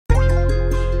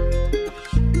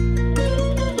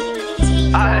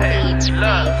Yo,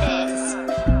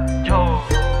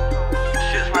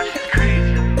 shit's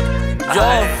crazy.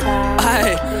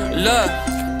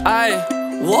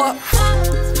 What?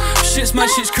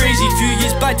 Shit's crazy. Few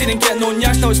years back didn't get no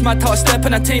nyash. Now it's mad how I step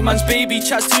and I take man's baby.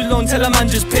 Chats too long, tell a man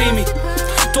just pay me.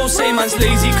 Don't say man's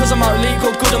lazy, cause I'm out late,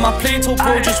 got good on my plate. Told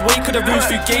bro just wait, could have rooms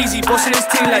through Gazy. Bossing his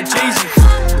team like Jay-Z.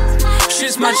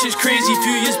 Shit's crazy.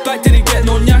 Few years back didn't get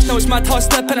no nyash. Now it's mad how I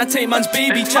step and I take man's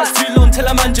baby. Chats too long, tell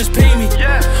a man just pay me.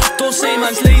 Don't say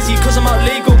man's lazy, cause I'm out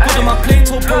late, got good on my plate.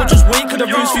 Told bro just wait, could have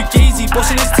rooms through Gazy.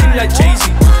 Bossing his team like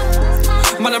Jay-Z.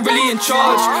 Man, I'm really in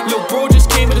charge. Lil' bro just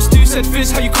came with a stew, said Fizz,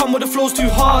 how you come with the flow's too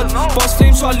hard. Boss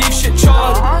flame, so I leave shit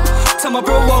charred. Tell my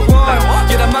bro what I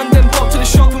want. Yeah, that man then pop to the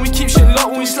shop and we keep shit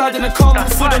locked. When we slide in the car, put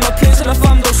food on the plate so the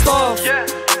fam don't starve.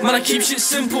 Man, I keep shit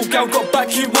simple. Gal got back,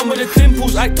 you one with the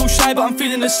dimples. Act all shy, but I'm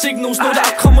feeling the signals. Know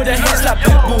that I come with the hits like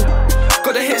Pitbull.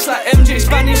 Got the hits like MJ,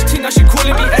 Spanish team, that shit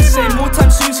calling me essay. More time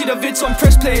soon, see the vids on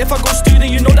press play. If I go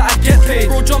student, you know that I get paid.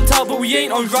 Bro jumped out, but we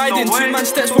ain't on riding. Two-man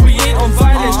steps, but we ain't on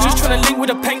violence. Just tryna link with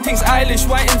the paintings, Eilish.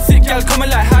 White and thick, gal coming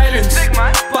like Highlands.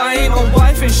 But I ain't on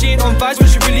wife and she ain't on vibes, but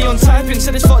she really on typing.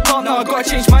 Said it's fucked up now, I gotta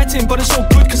change my team. But it's so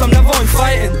good, cause I'm never on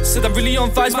fighting. Said I'm really on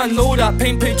vibes, man, know that.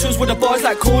 Paint pictures with the bars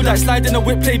like Kodak. Slide in the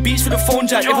whip, play beats for the phone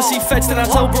jack. If I see feds, then I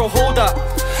tell bro, hold that.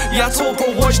 Yeah, I told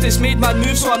bro, watch this. Made man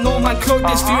move, so I know man clock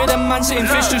this. Few of them man saying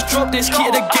fish just drop this. Key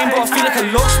to the game, but I feel like a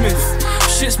locksmith.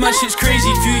 Shit's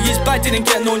crazy. Few years back didn't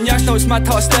get no nyash. Now it's mad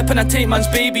how I step and I take man's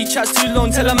baby. Chats too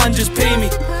long, tell a man just pay me.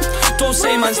 Don't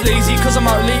say man's lazy, cause I'm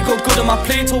out late, got good on my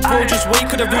plate. Told bro just wait,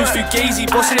 could have rooms through Gazy.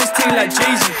 Bossing his team like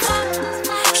Jay-Z.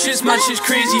 Shit's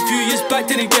crazy. Few years back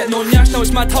didn't get no nyash. Now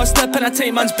it's mad how I step and I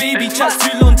take man's baby. Chats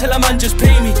too long, tell a man just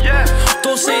pay me.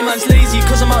 Don't say man's lazy,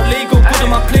 cause I'm out late, got good on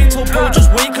my plate. Told bro just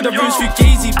wait, could have rooms through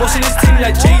Gazy. Bossing his team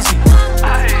like Jay-Z.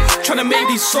 Tryna make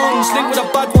these songs, link with a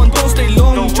bad one, don't stay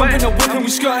long. Jump in the whip and we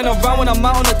skirting around. When I'm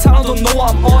out on the town, I don't know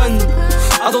what I'm on.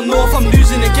 I don't know if I'm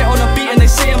losing it, get on a beat and they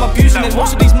say I'm abusing it.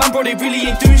 Most of these man bro, they really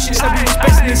ain't doing shit. Said we was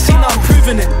best in the scene, now I'm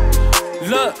proving it.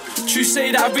 Look, true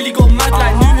say that I really got mad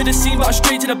like. New to the scene but I'm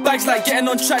straight to the bags like. Getting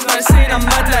on track now, they're saying I'm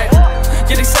mad like.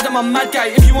 Yeah, they said I'm a mad guy.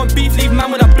 If you want beef, leave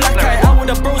man with a black eye. Out with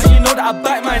the bros and you know that I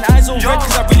back mine. Eyes all red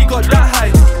cause I really got that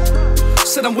high.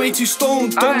 Said I'm way too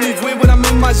stoned, don't move weird when I'm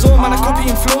in my zone. Man, I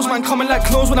copying flows, man, coming like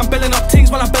clothes. When I'm belling up things,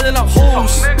 man, I'm belling up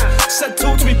holes. Said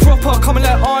talk to me proper, coming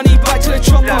like Arnie, back to the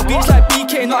chopper. Beats like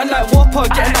BK, nothing like Whopper.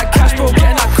 Getting that cash, bro,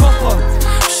 getting that copper.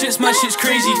 Shit's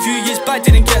crazy. Few years back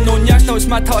didn't get no nyash. Now it's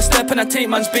mad how I step and I take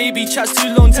man's baby. Chats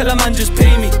too long, tell a man just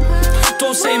pay me.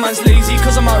 Don't say man's lazy,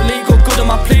 cause I'm out late, got good on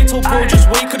my plate. Told bro just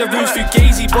wait, could have rooms through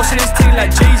Gazy. Bossing his team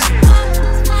like Jay-Z.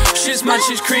 Shit's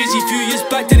crazy. Few years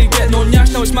back didn't get no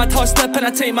nyash. Now it's mad how I step and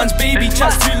I take man's baby.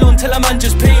 Chats too long, tell a man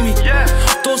just pay me.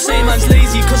 Don't say man's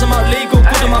lazy, cause I'm out late, got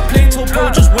good on my plate. Told bro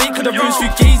just wait, could have rooms through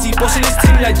Gazy. Bossing his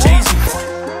team like Jay-Z.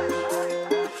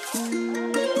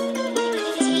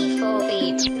 T4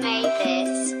 beats.